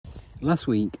Last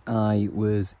week I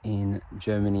was in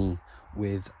Germany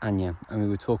with Anya and we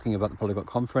were talking about the Polyglot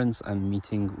conference and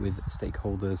meeting with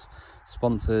stakeholders,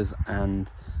 sponsors and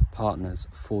partners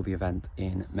for the event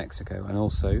in Mexico and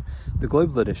also the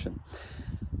global edition.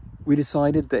 We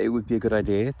decided that it would be a good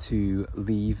idea to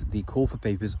leave the call for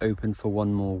papers open for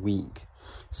one more week.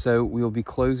 So we will be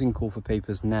closing call for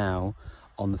papers now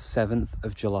on the 7th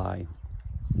of July.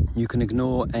 You can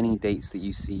ignore any dates that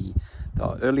you see that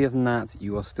are earlier than that.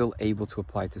 You are still able to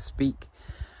apply to speak.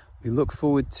 We look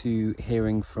forward to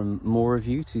hearing from more of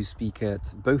you to speak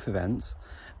at both events.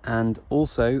 And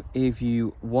also, if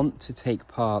you want to take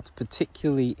part,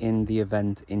 particularly in the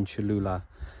event in Cholula,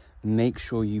 make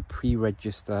sure you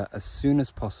pre-register as soon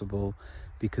as possible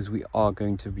because we are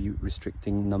going to be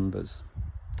restricting numbers.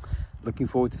 Looking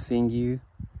forward to seeing you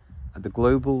at the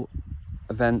global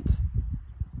event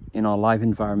in our live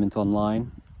environment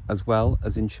online, as well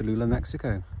as in Cholula,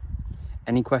 Mexico.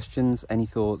 Any questions, any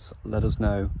thoughts, let us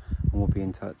know and we'll be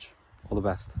in touch. All the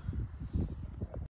best.